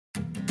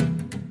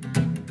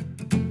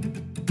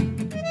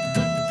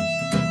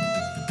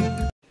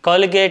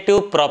Colligative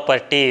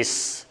properties.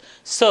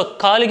 So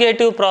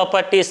colligative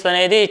properties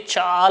అనేది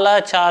చాలా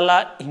చాలా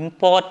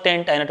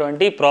ఇంపార్టెంట్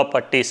అయినటువంటి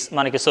ప్రాపర్టీస్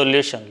మనకి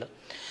సొల్యూషన్లో.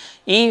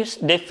 ఈ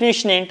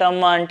డెఫినేషన్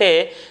ఏంటమ్మా అంటే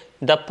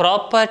the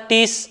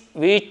properties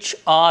which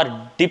are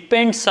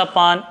depends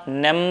upon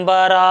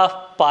number of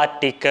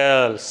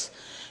particles.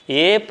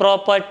 A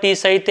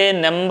properties అయితే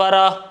నెంబర్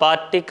ఆఫ్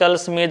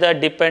పార్టికల్స్ మీద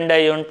డిపెండ్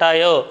అయి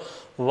ఉంటాయో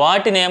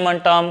వాటిని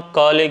ఏమంటాం?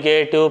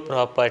 కాలిగేటివ్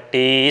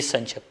ప్రాపర్టీస్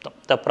అని చెప్తాం.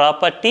 The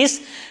properties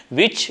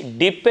which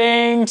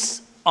depends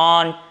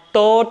on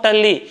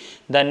totally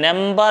the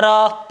number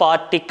of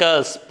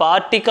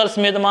particles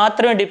మీద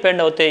మాత్రమే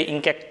డిపెండ్ అవుతాయి,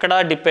 ఇంకెక్కడా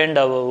డిపెండ్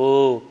అవ్వవు.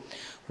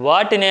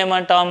 వాటిని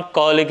ఏమంటాం?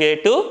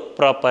 Colligative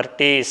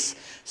properties.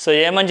 సో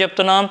ఏమని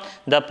చెప్తున్నాం?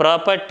 The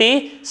property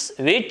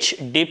which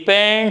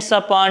depends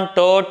upon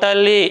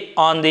totally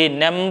on the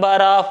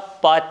number of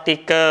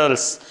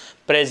particles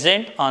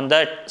present on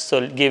that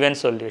given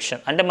solution.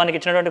 అంటే మనకి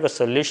ఇచ్చినటువంటి ఒక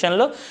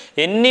సొల్యూషన్లో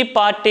ఎన్ని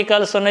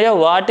పార్టికల్స్ ఉన్నాయో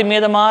వాటి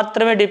మీద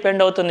మాత్రమే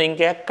డిపెండ్ అవుతుంది,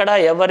 ఇంకెక్కడ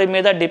ఎవరి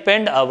మీద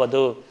డిపెండ్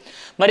అవ్వదు.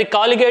 మరి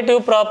కాలిగేటివ్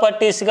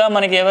ప్రాపర్టీస్గా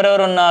మనకి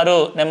ఎవరెవరు ఉన్నారు?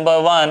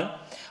 Number 1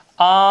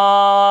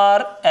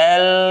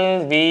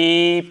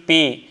 RLVP,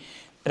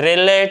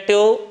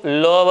 relative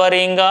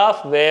lowering of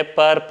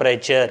vapour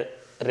pressure.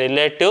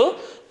 Relative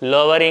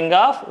lowering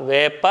of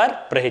vapour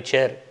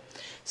pressure.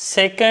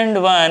 Second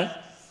one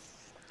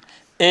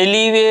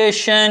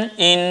elevation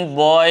in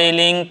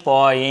boiling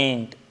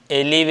point.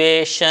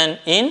 Elevation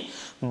in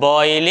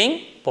boiling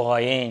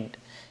point.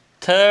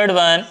 Third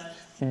one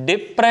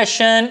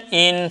depression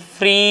in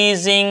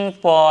freezing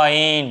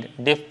point.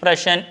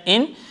 Depression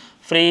in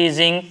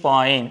freezing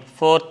point.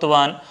 Fourth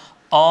one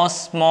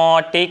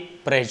osmotic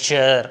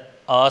pressure.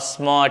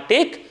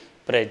 Osmotic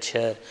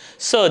pressure.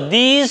 So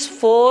these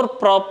 4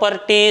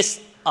 properties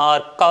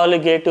are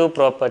colligative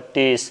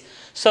properties.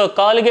 So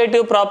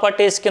colligative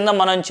properties కింద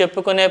మనం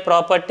చెప్పుకునే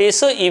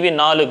properties ఇవి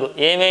 4.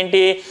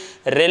 ఏమేంటి?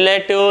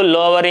 Relative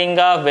lowering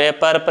of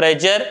vapour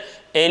pressure,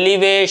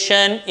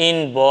 elevation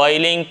in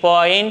boiling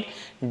point,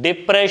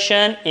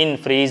 depression in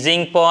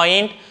freezing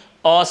point,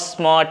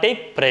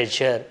 osmotic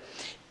pressure.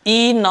 ఈ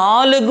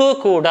 4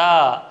 కూడా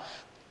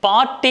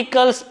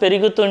particles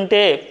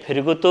పెరుగుతుంటే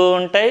పెరుగుతూ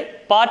ఉంటాయి,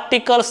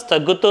 particles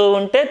తగ్గుతూ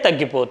ఉంటే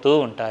తగ్గిపోతూ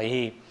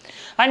ఉంటాయి.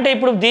 అంటే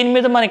ఇప్పుడు దీని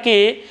మీద మనకి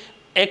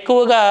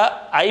ఎక్కువగా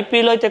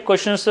ఐపీలో అయితే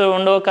క్వశ్చన్స్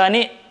ఉండవు,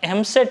 కానీ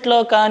ఎంసెట్లో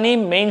కానీ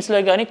మెయిన్స్లో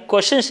కానీ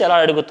క్వశ్చన్స్ ఎలా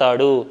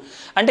అడుగుతాడు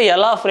అంటే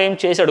ఎలా ఫ్రేమ్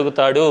చేసి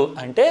అడుగుతాడు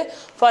అంటే,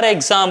 ఫర్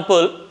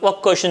ఎగ్జాంపుల్ ఒక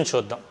క్వశ్చన్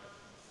చూద్దాం.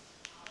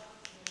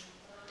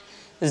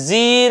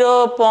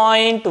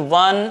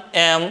 0.1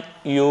 m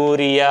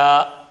urea,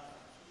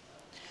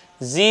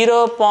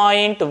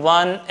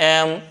 0.1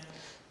 m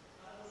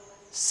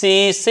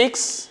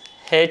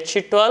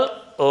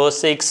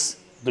C6H12O6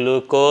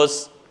 glucose,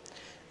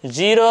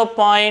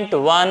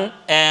 0.1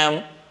 m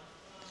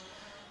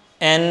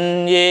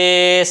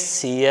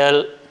NaCl,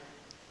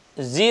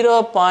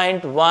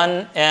 0.1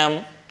 m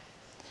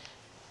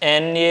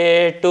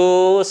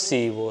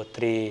Na2CO3.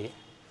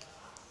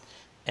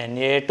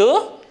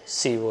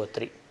 Na2CO3.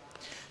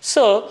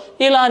 So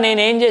ఇలా నేను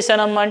ఏం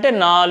చేశానమ్మా అంటే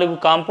 4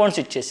 కాంపౌండ్స్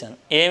ఇచ్చేసాను.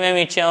 ఏమేమి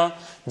ఇచ్చాం?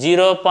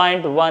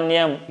 0.1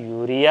 m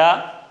urea,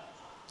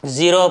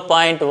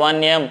 0.1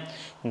 m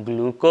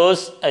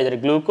glucose, either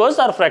glucose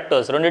are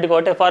fructose, రెండింటికి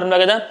ఒకటే ఫార్ములా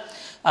కదా.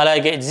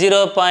 అలాగే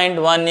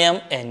 0.1 m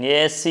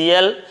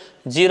NaCl,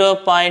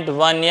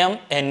 0.1 m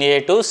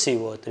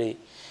Na2CO3.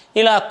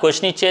 ఇలా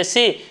క్వశ్చన్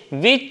ఇచ్చేసి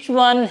which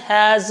one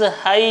has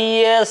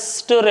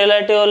highest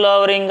relative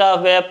lowering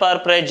of vapour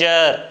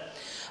pressure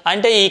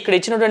అంటే ఇక్కడ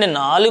ఇచ్చినటువంటి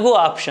 4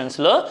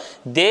 ఆప్షన్స్లో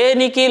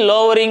దేనికి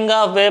లోవరింగ్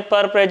ఆఫ్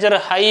వేపర్ ప్రెషర్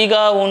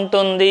హైగా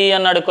ఉంటుంది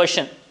అన్నాడు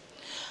క్వశ్చన్.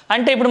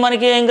 అంటే ఇప్పుడు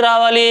మనకి ఏం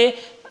రావాలి?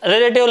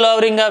 Relative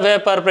lowering of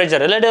vapour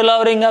pressure. Relative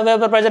lowering of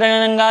vapour pressure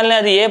అనగానే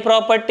అది ఏ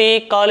ప్రాపర్టీ?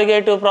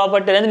 కాలిగేటివ్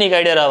ప్రాపర్టీ అనేది నీకు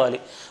ఐడియా రావాలి.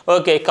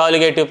 Okay,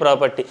 colligative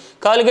property.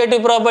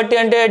 Colligative property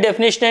అంటే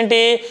డెఫినేషన్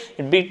ఏంటి?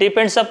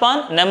 Depends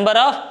upon number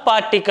of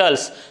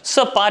particles. So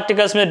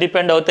particles మీద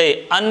డిపెండ్ అవుతాయి.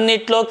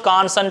 అన్నిట్లో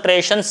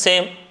కాన్సన్ట్రేషన్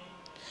సేమ్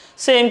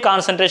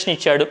కాన్సన్ట్రేషన్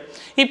ఇచ్చాడు.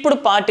 ఇప్పుడు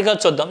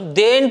పార్టికల్స్ చూద్దాం.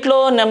 దేంట్లో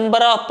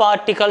నెంబర్ ఆఫ్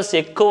పార్టికల్స్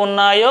ఎక్కువ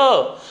ఉన్నాయో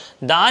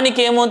దానికి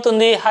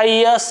ఏమవుతుంది?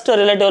 Highest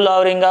relative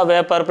lowering of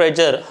vapour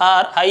pressure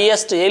or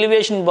highest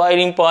elevation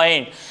boiling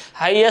point,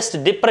 highest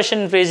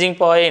depression freezing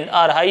point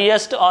are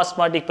highest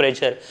osmotic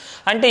pressure.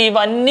 అంటే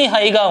ఇవన్నీ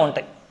హైగా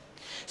ఉంటాయి.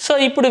 సో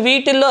ఇప్పుడు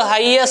వీటిల్లో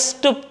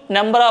హైయెస్ట్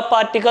నెంబర్ ఆఫ్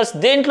పార్టికల్స్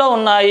దేంట్లో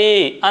ఉన్నాయి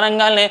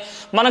అనగానే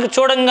మనకు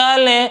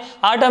చూడంగానే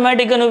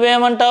ఆటోమేటిక్గా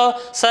నువ్వేమంటావు?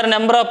 సార్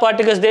నెంబర్ ఆఫ్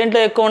పార్టికల్స్ దేంట్లో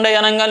ఎక్కువ ఉన్నాయి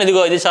అనగానే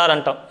ఇదిగో ఇది సార్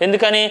అంటాం.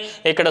 ఎందుకని?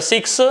 ఇక్కడ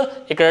 6,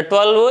 ఇక్కడ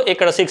 12,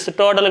 ఇక్కడ 6,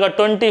 టోటల్గా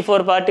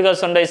 24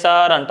 పార్టికల్స్ ఉన్నాయి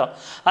సార్ అంటాం.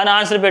 అని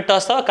ఆన్సర్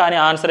పెట్టేస్తావు, కానీ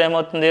ఆన్సర్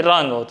ఏమవుతుంది?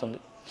 రాంగ్ అవుతుంది.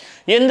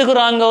 ఎందుకు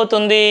రాంగ్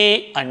అవుతుంది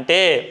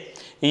అంటే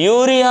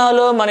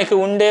యూరియాలో మనకి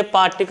ఉండే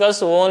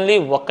పార్టికల్స్ ఓన్లీ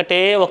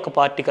ఒక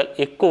పార్టికల్,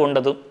 ఎక్కువ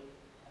ఉండదు.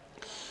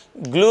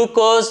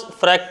 Glucose,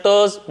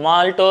 fructose,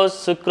 maltose,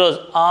 sucrose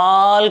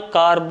all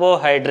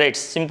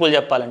carbohydrates. Simple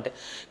చెప్పాలంటే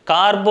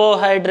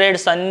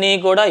కార్బోహైడ్రేట్స్ అన్నీ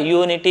కూడా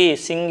యూనిటీ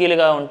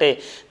సింగిల్గా ఉంటాయి.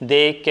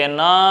 They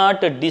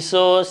cannot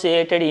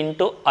dissociated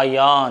into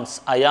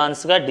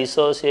అయాన్స్గా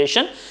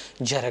dissociation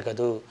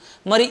జరగదు.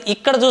 మరి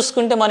ఇక్కడ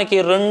చూసుకుంటే మనకి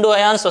 2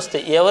 అయాన్స్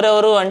వస్తాయి.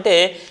 ఎవరెవరు అంటే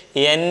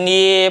Na+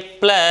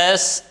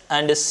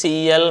 అండ్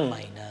Cl-.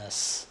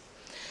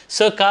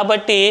 సో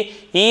కాబట్టి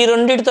ఈ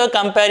రెండిటితో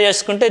కంపేర్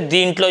చేసుకుంటే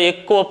దీంట్లో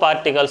ఎక్కువ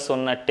పార్టికల్స్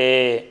ఉన్నట్టే.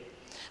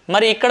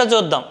 మరి ఇక్కడ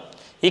చూద్దాం,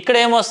 ఇక్కడ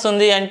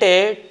ఏమొస్తుంది అంటే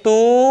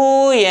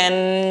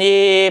 2Na+,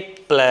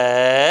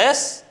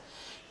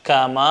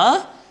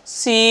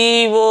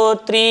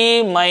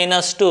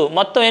 CO3-2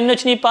 మొత్తం ఎన్ని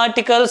వచ్చినాయి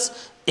పార్టికల్స్?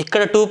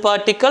 ఇక్కడ 2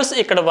 పార్టికల్స్,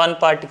 ఇక్కడ 1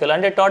 పార్టికల్,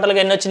 అంటే టోటల్గా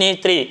ఎన్ని వచ్చినాయి?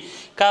 3.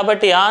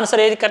 కాబట్టి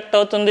ఆన్సర్ ఏది కరెక్ట్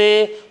అవుతుంది?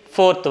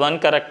 4th one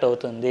కరెక్ట్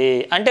అవుతుంది.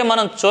 అంటే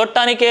మనం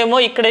చూడటానికేమో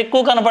ఇక్కడ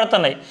ఎక్కువ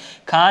కనపడుతున్నాయి,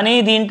 కానీ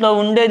దీంట్లో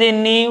ఉండేది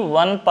ఎన్ని?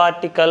 1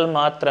 పార్టికల్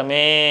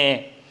మాత్రమే.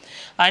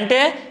 అంటే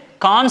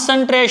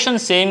కాన్సన్ట్రేషన్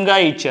సేమ్గా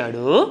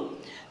ఇచ్చాడు,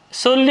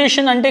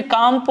 సొల్యూషన్ అంటే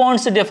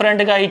కాంపౌండ్స్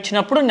డిఫరెంట్గా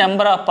ఇచ్చినప్పుడు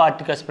నెంబర్ ఆఫ్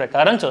పార్టికల్స్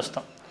ప్రకారం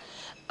చూస్తాం.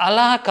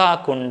 అలా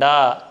కాకుండా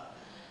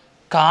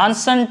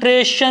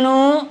కాన్సన్ట్రేషను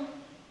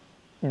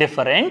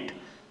డిఫరెంట్,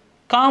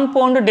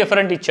 కాంపౌండ్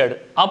డిఫరెంట్ ఇచ్చాడు,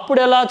 అప్పుడు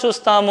ఎలా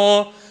చూస్తాము?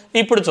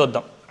 ఇప్పుడు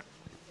చూద్దాం,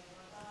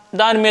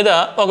 దాని మీద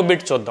ఒక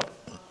బిట్ చూద్దాం.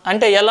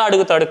 అంటే ఎలా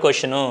అడుగుతాడు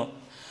question?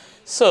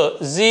 So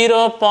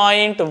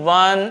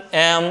 0.1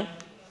 m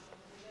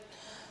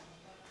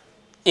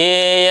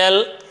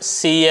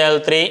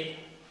AlCl3,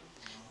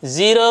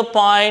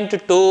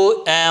 0.2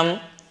 m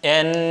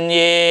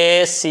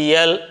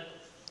NaCl,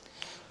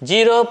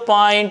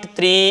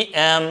 0.3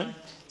 m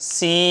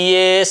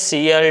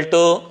CaCl2,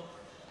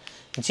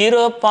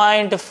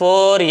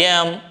 0.4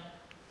 m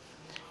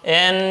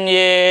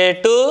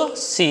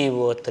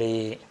Na2CO3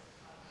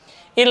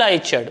 ఇలా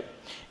ఇచ్చాడు.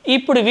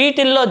 ఇప్పుడు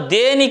వీటిల్లో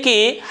దేనికి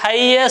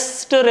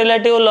highest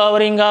relative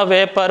lowering of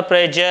vapour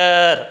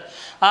pressure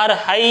or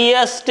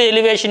highest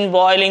elevation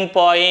boiling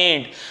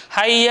point,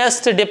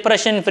 highest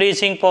depression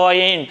freezing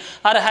point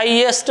are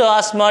highest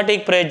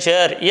osmotic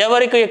pressure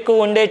ఎవరికి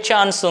ఎక్కువ ఉండే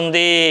ఛాన్స్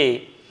ఉంది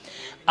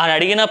అని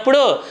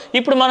అడిగినప్పుడు,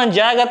 ఇప్పుడు మనం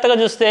జాగ్రత్తగా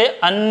చూస్తే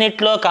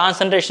అన్నిట్లో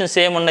కాన్సన్ట్రేషన్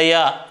సేమ్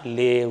ఉన్నాయా?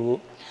 లేవు.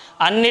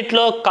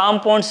 అన్నిట్లో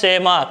కాంపౌండ్స్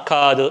సేమా?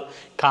 కాదు.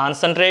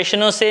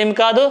 కాన్సన్ట్రేషను సేమ్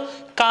కాదు,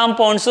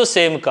 కాంపౌండ్స్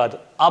సేమ్ కాదు.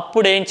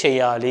 అప్పుడేం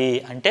చేయాలి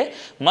అంటే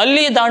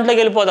మళ్ళీ దాంట్లోకి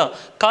వెళ్ళిపోదాం.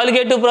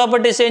 కాలిగేటివ్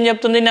ప్రాపర్టీస్ ఏం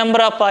చెప్తుంది?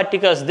 Number of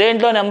particles.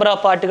 దేంట్లో నెంబర్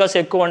ఆఫ్ పార్టికల్స్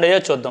ఎక్కువ ఉండయో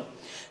చూద్దాం.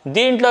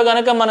 దీంట్లో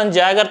కనుక మనం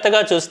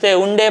జాగ్రత్తగా చూస్తే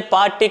ఉండే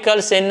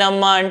పార్టికల్స్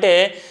ఎన్నమ్మా అంటే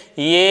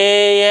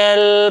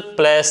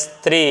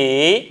Al+3,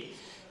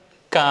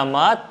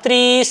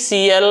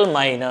 3Cl-.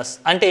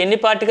 అంటే ఎన్ని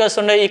పార్టికల్స్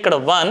ఉన్నాయి? ఇక్కడ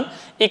 1,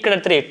 ఇక్కడ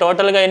 3,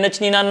 టోటల్గా ఎన్ని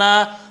వచ్చినాయి నాన్న?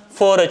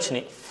 4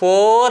 వచ్చినాయి.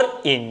 4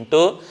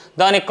 ఇంటూ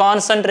దాని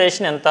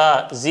కాన్సన్ట్రేషన్ ఎంత?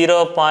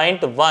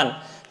 0.1,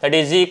 దట్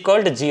ఈజ్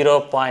ఈక్వల్ టు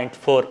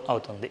 0.4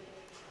 అవుతుంది.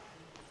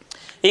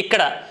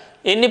 ఇక్కడ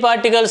ఎన్ని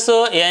పార్టికల్స్?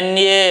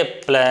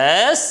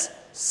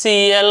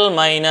 Na+Cl-,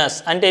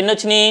 అంటే ఎన్ని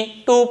వచ్చినాయి?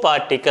 2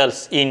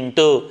 particles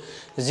into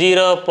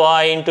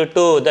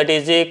 0.2, that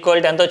is equal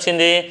to ఎంత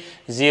వచ్చింది?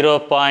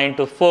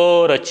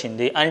 0.4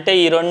 వచ్చింది. అంటే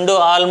ఈ రెండు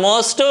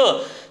ఆల్మోస్ట్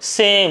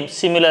సేమ్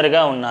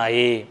సిమిలర్గా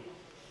ఉన్నాయి.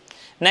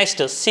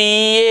 Next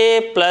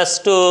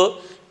Ca+2,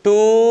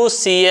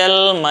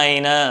 2Cl-.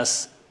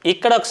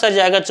 ఇక్కడ ఒకసారి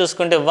జాగ్రత్త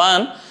చూసుకుంటే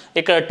 1,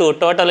 ఇక్కడ 2,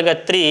 టోటల్గా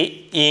 3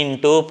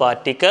 into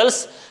particles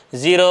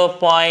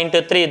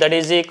 0.3, that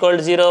is equal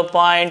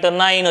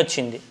 0.9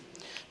 వచ్చింది.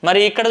 మరి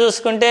ఇక్కడ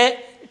చూసుకుంటే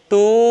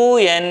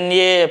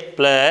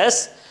 2Na+,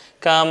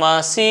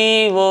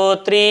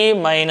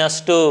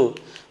 CO3-2,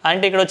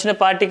 అంటే ఇక్కడ వచ్చిన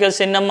పార్టికల్స్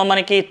ఎన్నమ్మా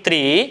మనకి?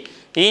 3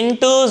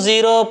 ఇంటూ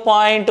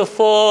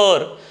 0.4,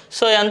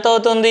 సో ఎంత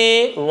అవుతుంది?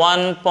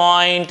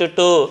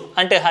 1.2,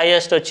 అంటే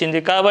హైయెస్ట్ వచ్చింది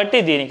కాబట్టి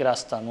దీనికి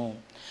రాస్తాము.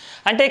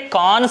 అంటే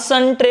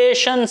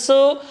కాన్సన్ట్రేషన్స్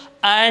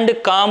అండ్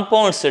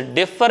కాంపౌండ్స్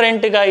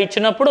డిఫరెంట్గా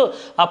ఇచ్చినప్పుడు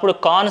అప్పుడు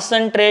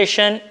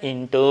కాన్సన్ట్రేషన్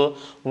ఇంటూ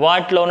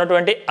వాటిలో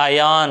ఉన్నటువంటి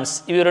అయాన్స్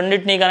ఇవి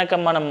రెండింటినీ కనుక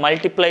మనం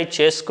మల్టిప్లై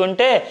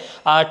చేసుకుంటే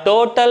ఆ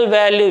total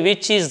value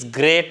which is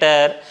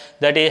greater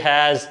that ఈ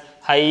has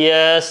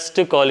highest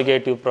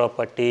colligative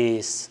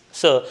properties.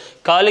 So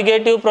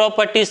colligative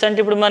properties అంటే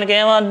ఇప్పుడు మనకి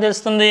ఏమని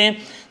తెలుస్తుంది?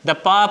 the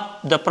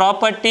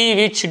property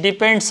which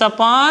depends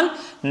upon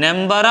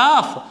number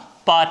of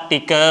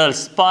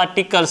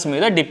particles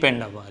మీద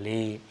డిపెండ్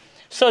అవ్వాలి.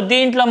 సో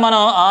దీంట్లో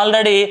మనం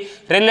already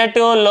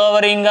relative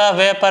lowering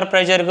vapour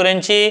pressure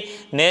గురించి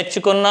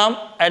నేర్చుకున్నాం.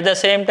 అట్ ద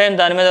సేమ్ టైం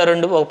దాని మీద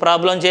ఒక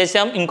ప్రాబ్లం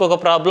చేసాం, ఇంకొక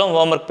ప్రాబ్లం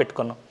హోంవర్క్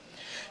పెట్టుకున్నాం.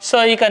 సో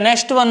ఇక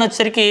నెక్స్ట్ వన్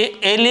వచ్చరికి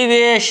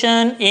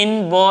ఎలివేషన్ ఇన్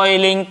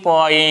బాయిలింగ్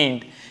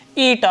పాయింట్.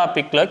 ఈ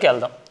టాపిక్లోకి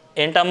వెళ్దాం.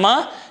 ఏంటమ్మా?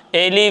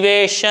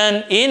 Elevation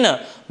in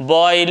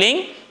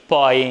boiling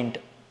point.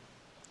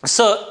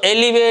 So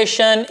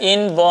elevation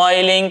in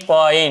boiling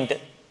point,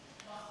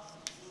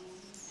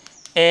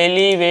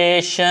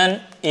 elevation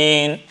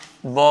in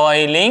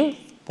boiling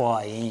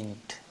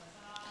point.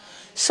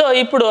 So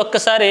ఇప్పుడు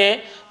ఒక్కసారి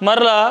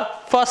మరలా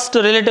first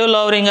relative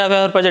lowering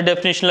vapour pressure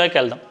డెఫినేషన్లోకి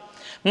వెళ్దాం.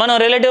 మనం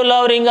relative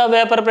lowering of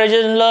vapor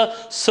pressure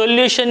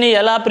సొల్యూషన్ని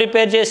ఎలా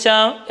ప్రిపేర్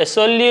చేసాం? A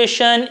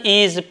solution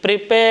is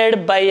prepared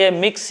by a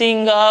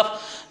mixing of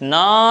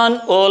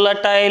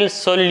non-volatile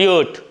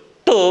solute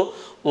to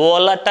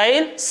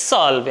volatile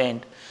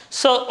solvent.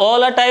 So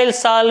volatile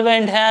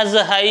solvent has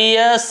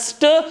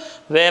highest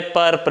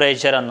vapor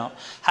pressure అన్నాం.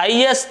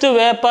 Highest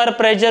vapour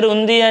pressure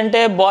ఉంది అంటే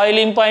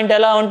boiling point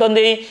ఎలా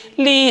ఉంటుంది?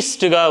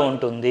 లీస్ట్గా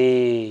ఉంటుంది.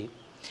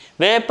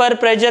 Vapour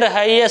pressure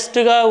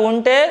హైయెస్ట్గా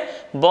ఉంటే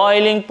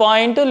boiling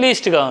point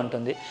లీస్ట్గా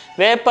ఉంటుంది.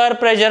 వేపర్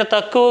ప్రెషర్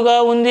తక్కువగా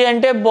ఉంది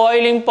అంటే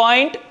బాయిలింగ్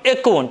పాయింట్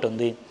ఎక్కువ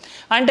ఉంటుంది.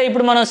 అంటే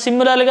ఇప్పుడు మనం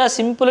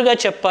సింపుల్గా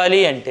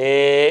చెప్పాలి అంటే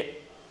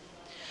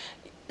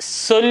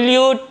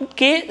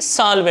సొల్యూట్కి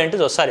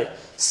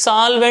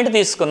సాల్వెంట్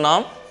తీసుకున్నాం,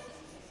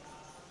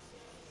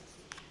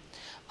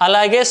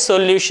 అలాగే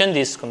సొల్యూషన్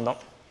తీసుకుందాం.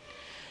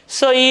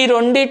 సో ఈ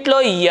రెండిట్లో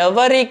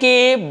ఎవరికి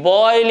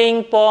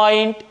బాయిలింగ్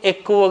పాయింట్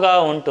ఎక్కువగా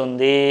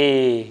ఉంటుంది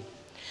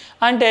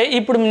అంటే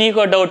ఇప్పుడు నీకు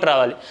డౌట్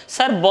రావాలి,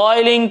 సార్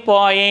బాయిలింగ్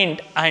పాయింట్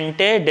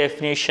అంటే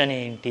డెఫినేషన్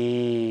ఏంటి?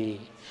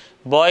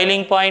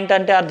 బాయిలింగ్ పాయింట్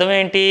అంటే అర్థం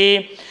ఏంటి?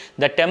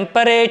 The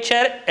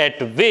temperature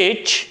at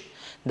which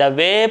the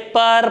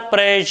vapour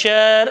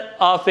pressure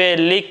of A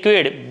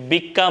liquid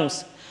becomes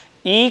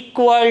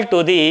equal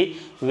to the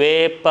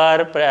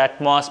vapour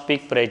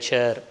atmospheric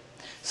pressure.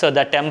 So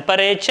the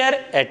temperature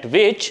at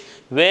which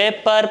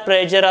vapor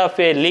pressure of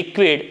a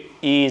liquid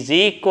is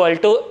equal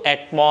to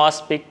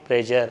atmospheric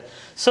pressure.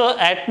 So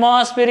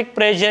atmospheric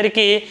pressure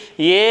ki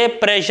A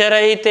pressure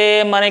అయితే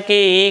మనకి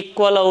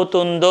equal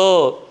అవుతుందో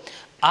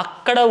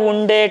అక్కడ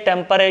ఉండే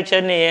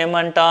టెంపరేచర్ని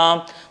ఏమంటాం?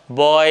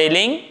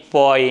 Boiling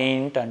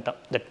point అంటాం.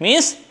 That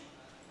means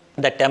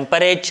the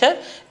temperature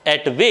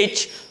at which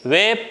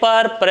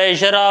vapor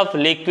pressure of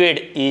liquid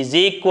is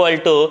equal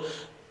to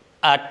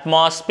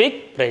atmospheric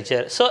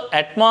pressure. So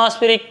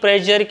atmospheric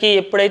pressure ki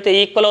ఎప్పుడైతే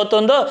equal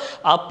అవుతుందో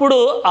అప్పుడు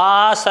ఆ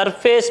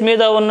సర్ఫేస్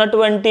మీద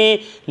ఉన్నటువంటి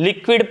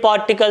లిక్విడ్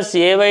పార్టికల్స్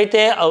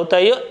ఏవైతే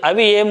అవుతాయో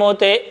అవి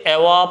ఏమవుతాయి?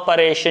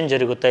 ఎవాపరేషన్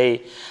జరుగుతాయి.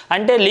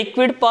 అంటే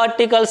లిక్విడ్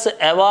పార్టికల్స్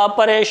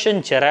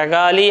ఎవాపరేషన్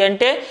జరగాలి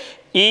అంటే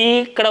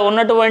ఇక్కడ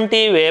ఉన్నటువంటి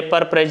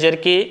వేపర్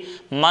ప్రెషర్కి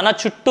మన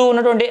చుట్టూ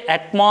ఉన్నటువంటి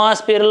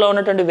అట్మాస్ఫియర్లో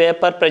ఉన్నటువంటి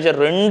వేపర్ ప్రెషర్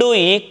రెండు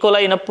ఈక్వల్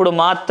అయినప్పుడు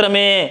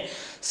మాత్రమే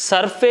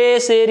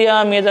సర్ఫేస్ ఏరియా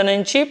మీద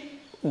నుంచి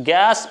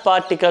గ్యాస్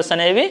పార్టికల్స్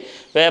అనేవి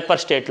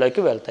వేపర్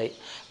స్టేట్లోకి వెళ్తాయి.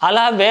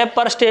 అలా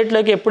వేపర్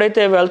స్టేట్లోకి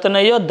ఎప్పుడైతే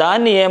వెళ్తున్నాయో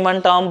దాన్ని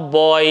ఏమంటాం?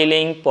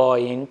 బాయిలింగ్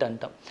పాయింట్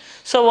అంటాం.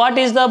 So what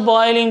is the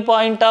boiling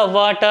point of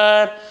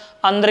water?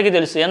 అందరికీ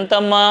తెలుసు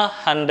ఎంతమ్మా?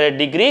 100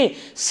 డిగ్రీ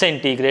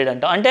సెంటీగ్రేడ్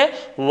అంటాం. అంటే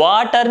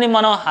వాటర్ని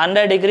మనం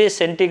 100 డిగ్రీ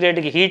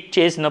సెంటీగ్రేడ్కి హీట్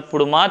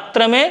చేసినప్పుడు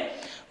మాత్రమే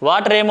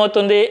వాటర్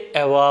ఏమవుతుంది?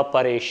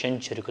 ఎవాపరేషన్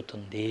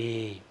జరుగుతుంది.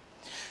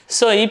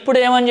 సో ఇప్పుడు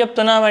ఏమని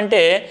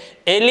చెప్తున్నామంటే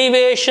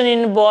elevation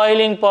in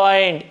boiling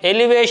point.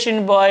 Elevation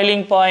in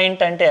boiling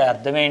point అంటే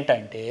అర్థం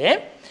ఏంటంటే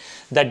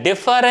the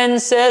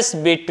differences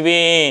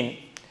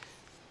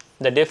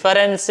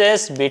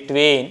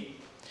between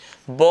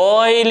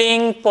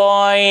boiling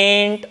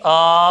point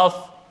of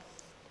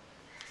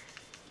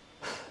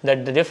the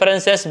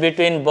differences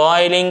between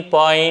boiling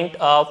point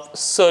of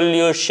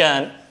solution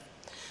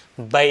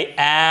by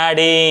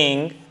adding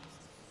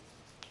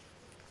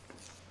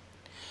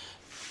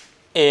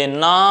a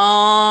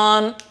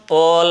non-volatile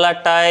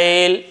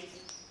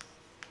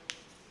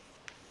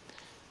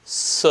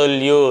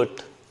solute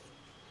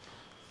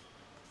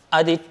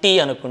అది T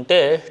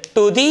అనుకుంటే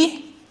to the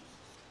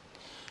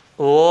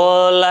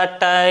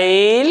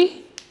volatile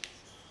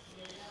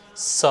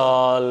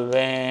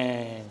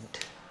solvent,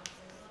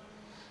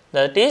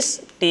 that is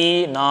T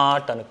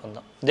naught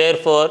అనుకుందాం.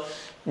 therefore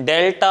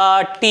delta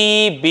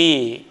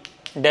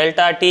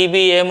TB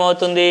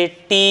ఏమవుతుంది?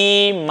 T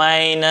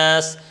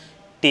minus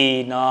T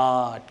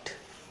naught.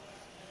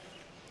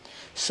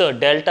 so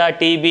delta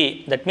TB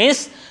that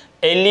means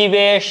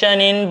elevation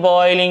in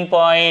boiling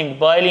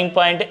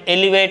point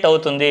elevate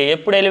అవుతుంది.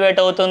 ఎప్పుడు elevate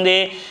అవుతుంది?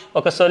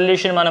 ఒక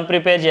solution మనం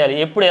prepare చేయాలి.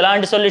 ఎప్పుడు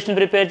ఎలాంటి సొల్యూషన్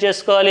ప్రిపేర్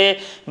చేసుకోవాలి?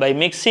 By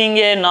mixing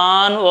A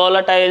non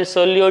volatile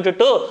solute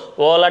to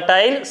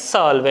volatile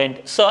solvent.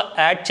 So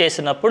add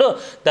చేసినప్పుడు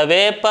the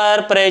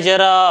vapour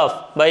pressure of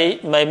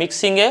by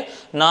mixing A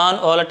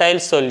non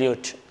volatile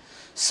solute.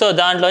 So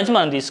దాంట్లోంచి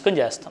మనం తీసుకొని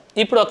చేస్తాం.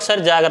 ఇప్పుడు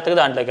ఒకసారి జాగ్రత్తగా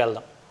దాంట్లోకి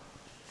వెళ్దాం.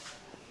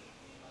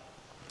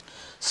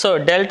 సో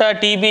డెల్టా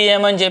టీబీ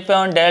ఏమని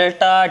చెప్పాము?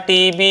 Delta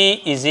TB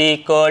is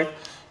equal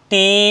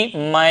tea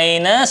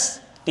minus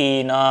tea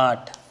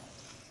not.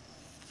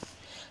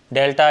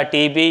 Delta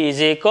TB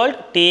is equal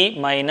tea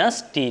minus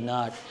tea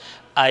not.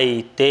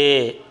 అయితే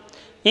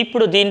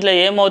ఇప్పుడు దీంట్లో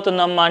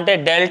ఏమవుతుందమ్మా అంటే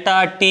delta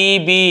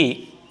TB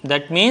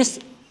that means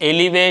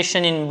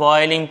elevation in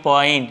boiling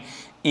point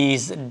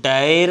is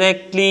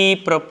directly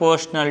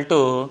proportional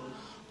to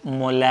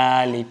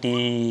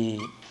molality.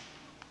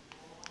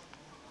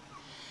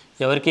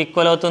 ఎవరికి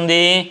equal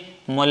అవుతుంది?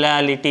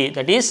 Molality,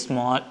 that is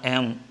small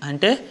m.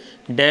 అంటే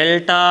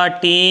delta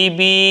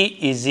TB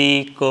is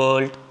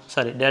equal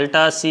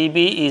delta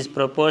CB is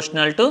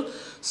proportional to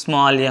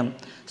small m.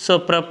 So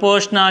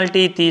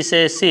proportionality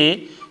తీసేసి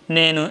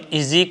నేను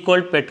is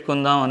equal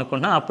పెట్టుకుందాం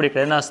అనుకుంటున్నా. అప్పుడు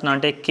ఇక్కడ ఏం రాస్తున్నా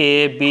అంటే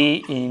KB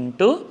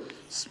into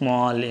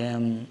small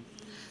M.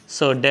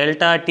 So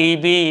delta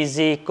TB is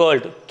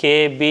equal to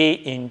KB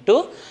into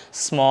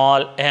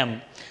small M.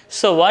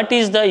 So what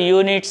is the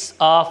units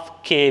of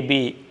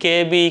KB?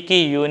 కేబీకి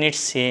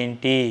units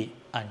ఏంటి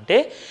అంటే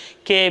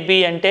కేబీ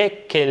అంటే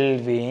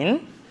kelvin,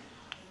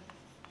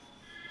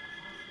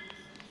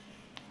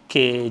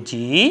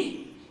 KG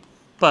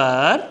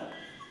per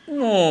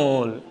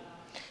mole.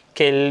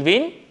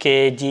 Kelvin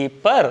kg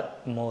per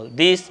mole.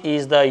 This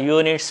is the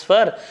units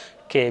for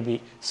kb.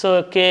 So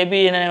kb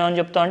ఏమని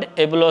చెప్తాం అంటే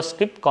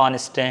ఎబులోస్క్రిప్ట్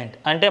constant.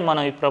 అంటే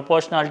మనం ఈ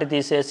proportionality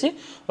తీసేసి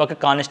ఒక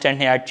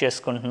కాన్స్టెంట్ని యాడ్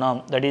చేసుకుంటున్నాం.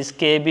 That is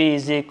kb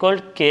is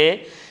equal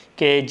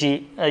kg.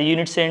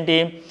 Units ఏంటి?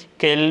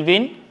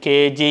 Kelvin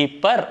kg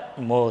per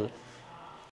mole.